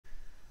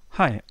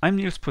Hi, I'm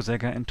Nils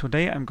Posegga, and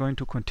today I'm going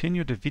to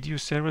continue the video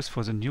series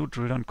for the new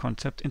drill-down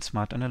concept in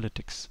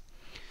SmartAnalytics.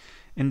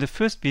 In the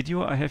first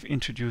video I have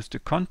introduced the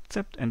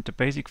concept and the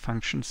basic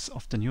functions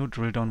of the new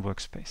drill-down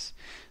workspace.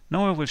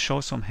 Now I will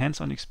show some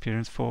hands-on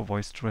experience for a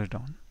voice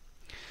drill-down.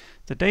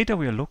 The data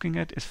we are looking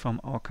at is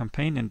from our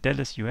campaign in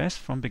Dallas, US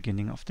from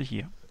beginning of the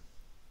year.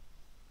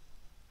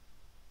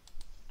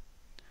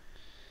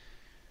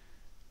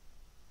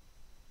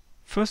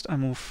 First I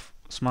move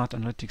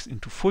SmartAnalytics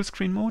into full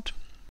screen mode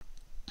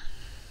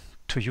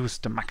to use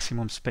the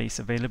maximum space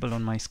available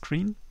on my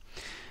screen.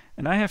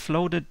 And I have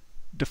loaded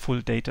the full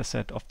data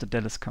set of the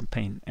Dallas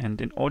campaign. And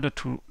in order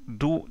to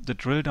do the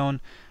drill down,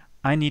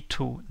 I need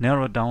to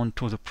narrow down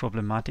to the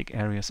problematic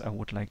areas I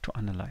would like to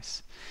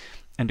analyze.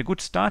 And a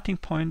good starting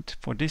point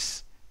for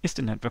this is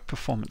the network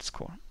performance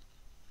score.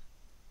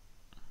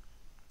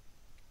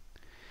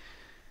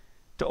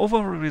 The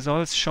overall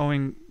results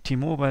showing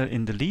T-Mobile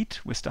in the lead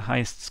with the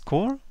highest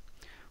score,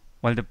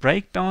 while the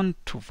breakdown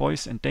to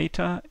voice and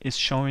data is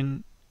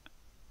showing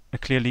a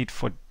clear lead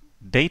for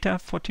data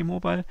for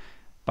T-Mobile,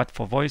 but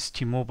for voice,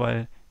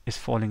 T-Mobile is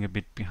falling a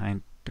bit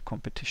behind the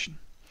competition.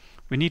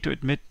 We need to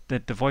admit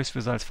that the voice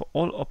results for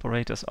all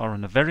operators are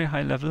on a very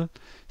high level.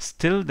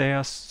 Still,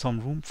 there's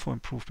some room for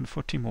improvement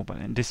for T-Mobile,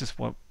 and this is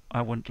what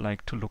I would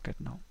like to look at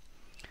now.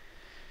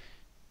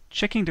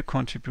 Checking the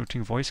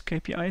contributing voice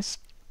KPIs,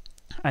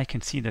 I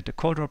can see that the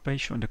call drop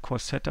ratio and the call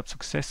setup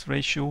success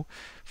ratio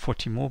for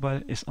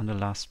T-Mobile is on the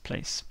last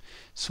place.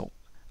 So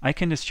I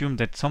can assume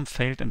that some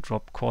failed and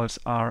dropped calls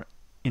are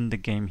in the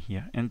game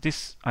here, and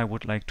this I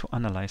would like to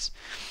analyze.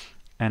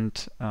 And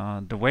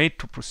the way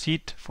to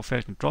proceed for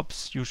failed and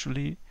drops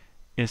usually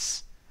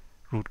is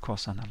root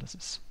cause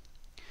analysis.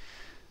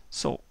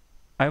 So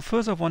I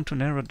further want to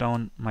narrow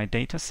down my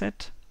data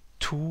set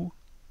to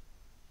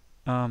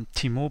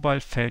T-Mobile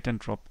failed and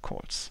dropped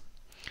calls.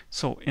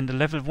 So in the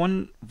level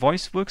 1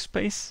 voice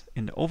workspace,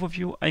 in the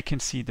overview, I can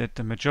see that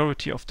the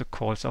majority of the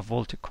calls are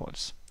VoLTE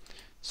calls.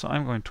 So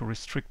I'm going to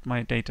restrict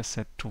my data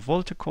set to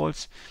VoLTE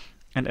calls,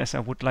 and as I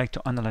would like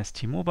to analyze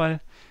T-Mobile,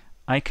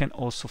 I can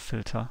also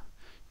filter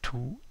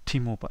to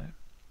T-Mobile.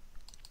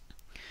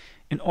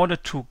 In order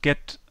to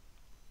get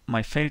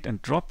my failed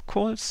and drop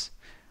calls,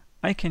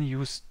 I can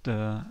use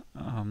the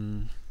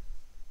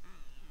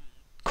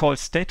call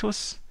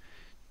status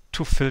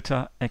to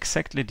filter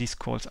exactly these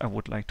calls I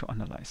would like to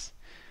analyze.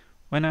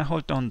 When I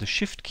hold down the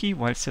Shift key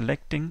while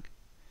selecting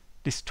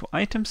these two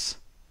items,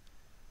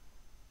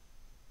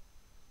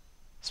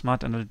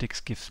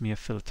 SmartAnalytics gives me a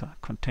filter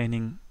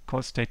containing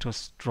call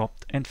status,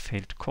 dropped and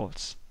failed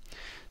calls.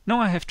 Now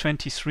I have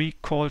 23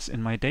 calls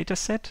in my data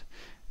set,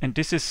 and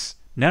this is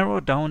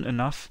narrowed down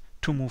enough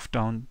to move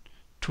down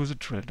to the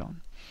drill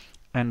down.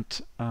 And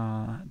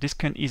this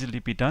can easily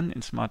be done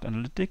in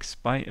SmartAnalytics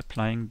by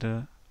applying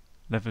the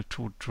level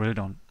 2 drill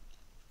down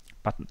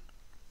button.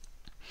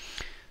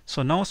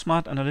 So now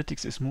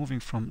SmartAnalytics is moving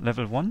from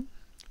level 1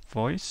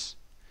 voice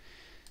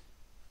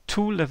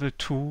to level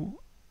 2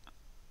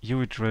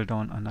 UE drill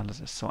down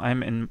analysis. So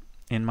I'm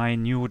in my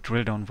new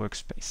drill down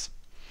workspace.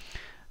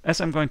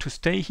 As I'm going to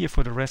stay here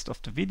for the rest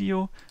of the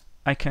video,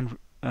 I can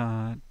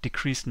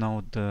decrease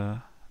now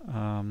the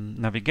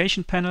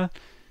navigation panel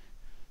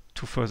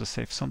to further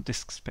save some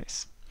disk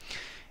space.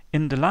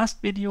 In the last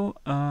video,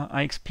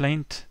 I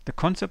explained the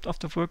concept of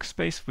the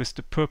workspace with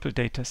the purple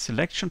data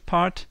selection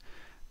part,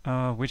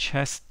 which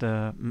has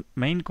the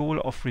main goal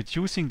of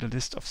reducing the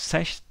list of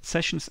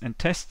sessions and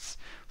tests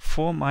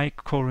for my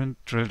current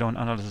drill down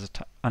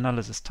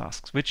analysis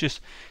tasks, which is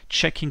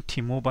checking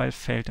T-Mobile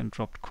failed and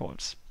dropped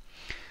calls.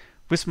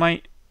 With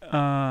my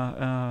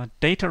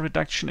data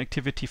reduction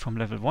activity from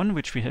level 1,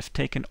 which we have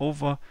taken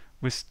over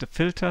with the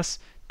filters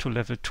to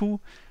level 2,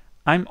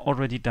 I'm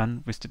already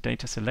done with the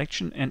data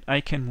selection, and I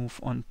can move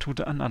on to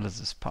the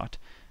analysis part,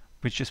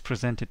 which is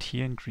presented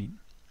here in green.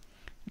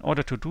 In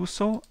order to do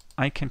so,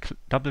 I can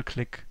double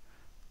click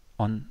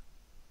on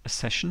a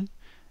session,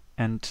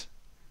 and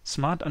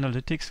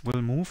SmartAnalytics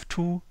will move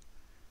to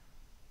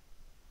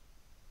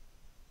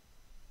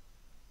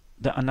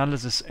the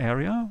analysis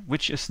area,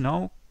 which is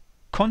now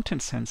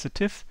content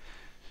sensitive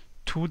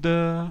to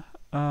the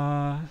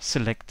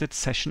selected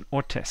session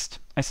or test.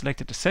 I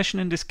selected a session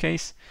in this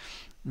case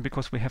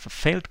because we have a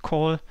failed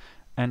call,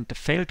 and the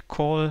failed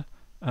call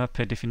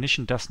per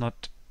definition does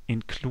not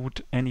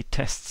include any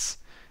tests,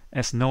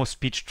 as no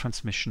speech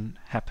transmission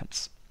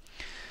happens.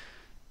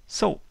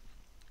 So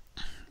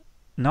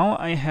now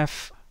I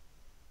have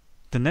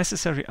the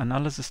necessary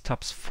analysis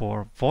tabs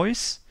for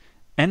voice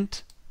and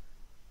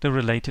the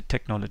related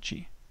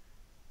technology.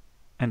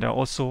 And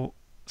also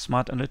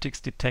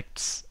SmartAnalytics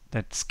detects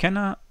that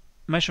scanner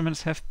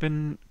measurements have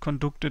been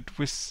conducted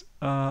with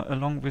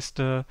along with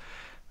the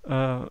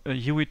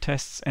UE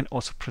tests, and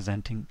also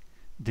presenting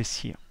this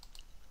here.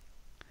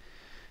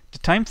 The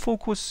time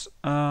focus,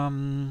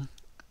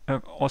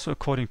 also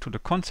according to the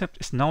concept,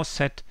 is now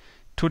set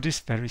to this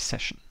very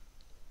session.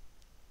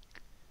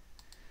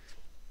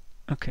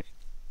 Okay,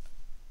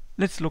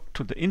 let's look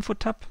to the info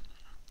tab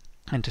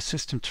and the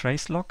system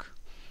trace log.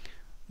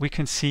 We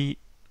can see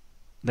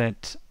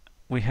that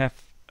we have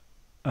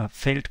a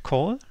failed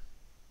call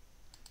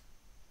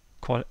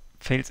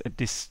fails at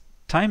this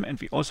time, and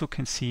we also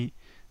can see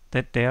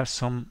that there are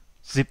some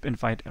zip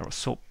invite errors,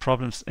 so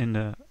problems in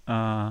the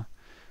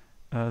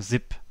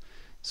zip.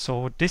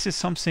 So this is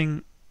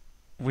something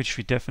which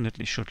we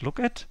definitely should look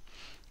at,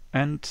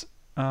 and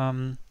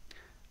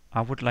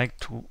I would like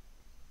to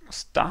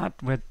start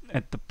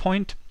at the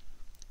point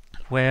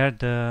where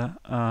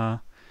the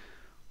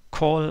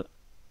call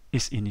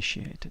is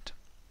initiated.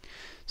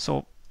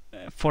 So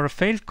for a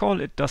failed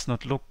call, it does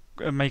not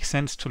make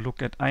sense to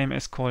look at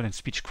IMS call and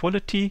speech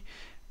quality,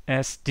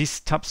 as these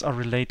tabs are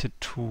related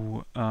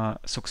to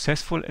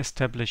successful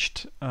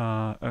established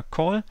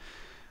call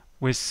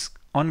with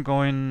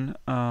ongoing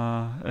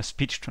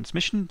speech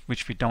transmission,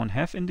 which we don't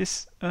have in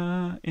this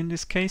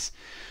case.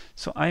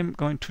 So I'm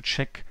going to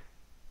check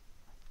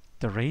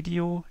the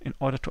radio in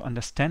order to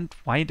understand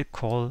why the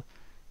call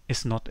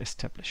is not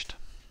established.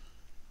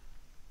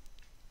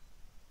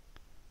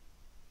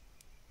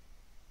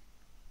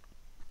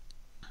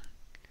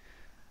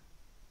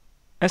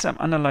 As I'm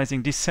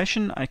analyzing this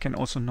session, I can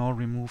also now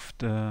remove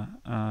the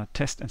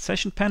test and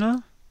session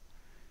panel.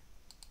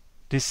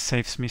 This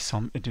saves me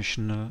some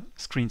additional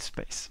screen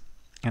space,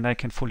 and I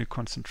can fully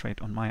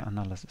concentrate on my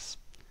analysis.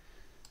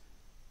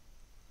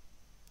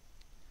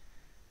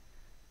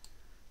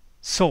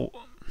 So,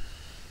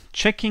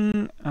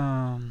 checking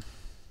the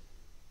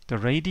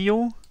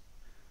radio,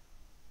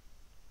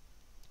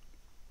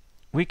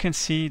 we can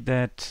see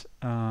that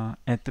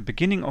at the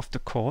beginning of the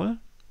call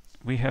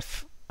we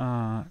have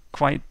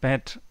quite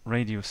bad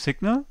radio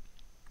signal,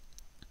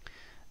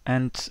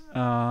 and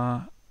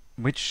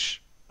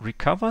which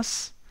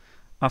recovers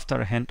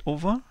after a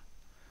handover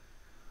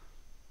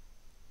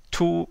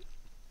to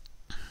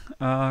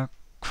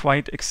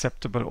quite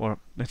acceptable, or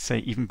let's say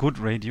even good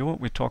radio.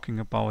 We're talking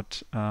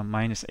about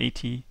minus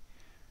 80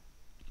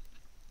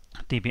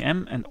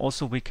 dBm, and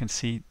also we can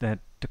see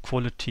that the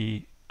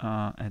quality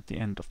at the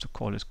end of the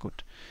call is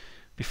good.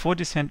 Before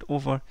this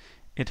handover,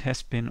 it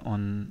has been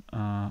on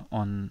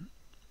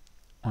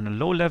a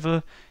low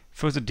level,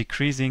 further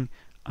decreasing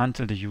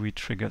until the UE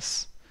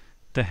triggers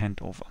the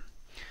handover.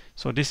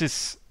 So this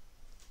is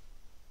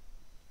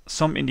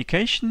some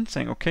indication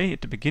saying, okay,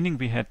 at the beginning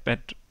we had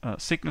bad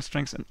signal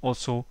strength and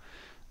also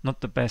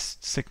not the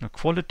best signal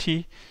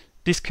quality.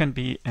 This can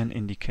be an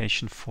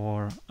indication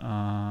for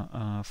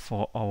our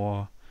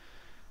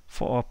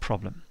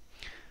problem.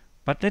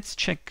 But let's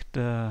check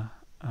the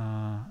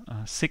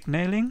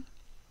signaling,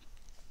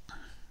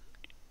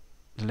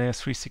 the layer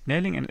 3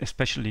 signaling, and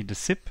especially the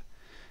zip,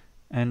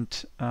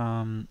 and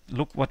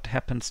look what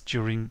happens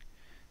during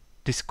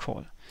this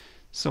call.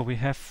 So we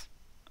have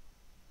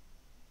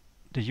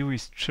the UE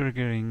is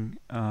triggering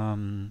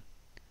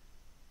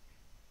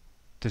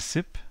the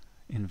zip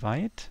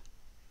invite,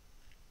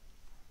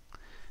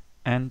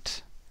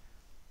 and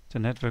the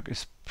network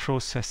is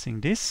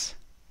processing this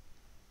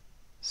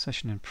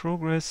session in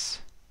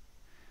progress,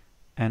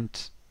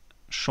 and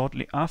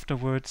shortly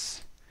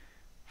afterwards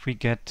we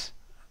get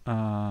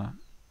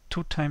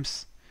 2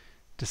 times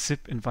the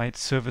zip invite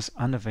service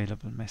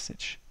unavailable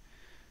message.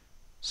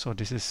 So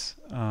this is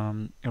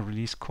a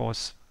release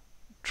course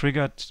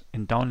triggered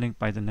in downlink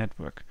by the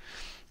network.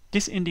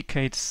 This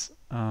indicates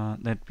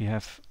that we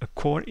have a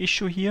core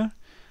issue here,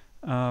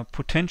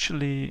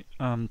 potentially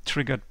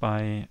triggered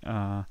by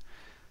the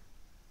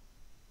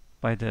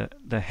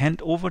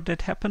handover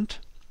that happened,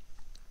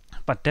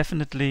 but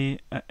definitely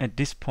at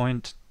this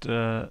point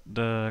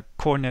the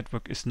core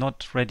network is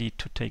not ready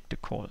to take the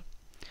call.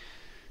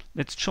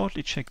 Let's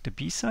shortly check the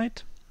B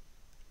side.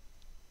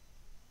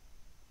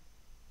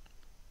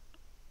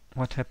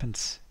 What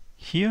happens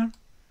here?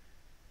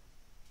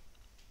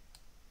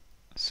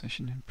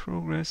 Session in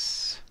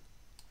progress,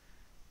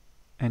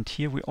 and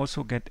here we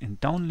also get in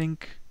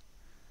downlink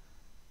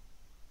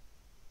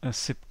a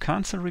zip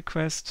cancel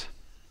request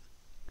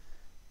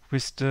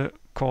with the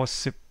cause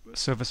zip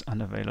service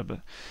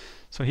unavailable.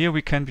 So here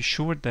we can be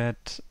sure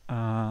that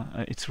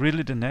it's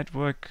really the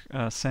network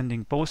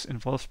sending both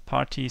involved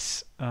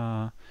parties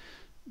the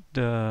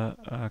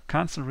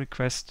cancel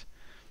request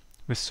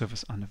with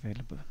service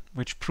unavailable,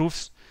 which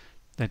proves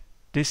that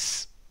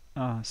this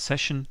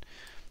session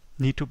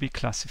need to be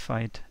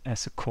classified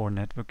as a core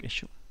network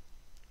issue.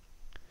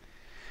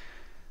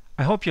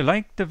 I hope you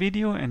liked the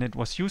video and it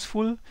was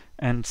useful,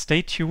 and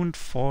stay tuned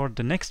for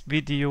the next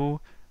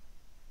video,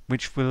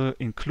 which will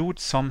include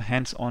some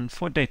hands-on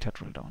for data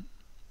drill down.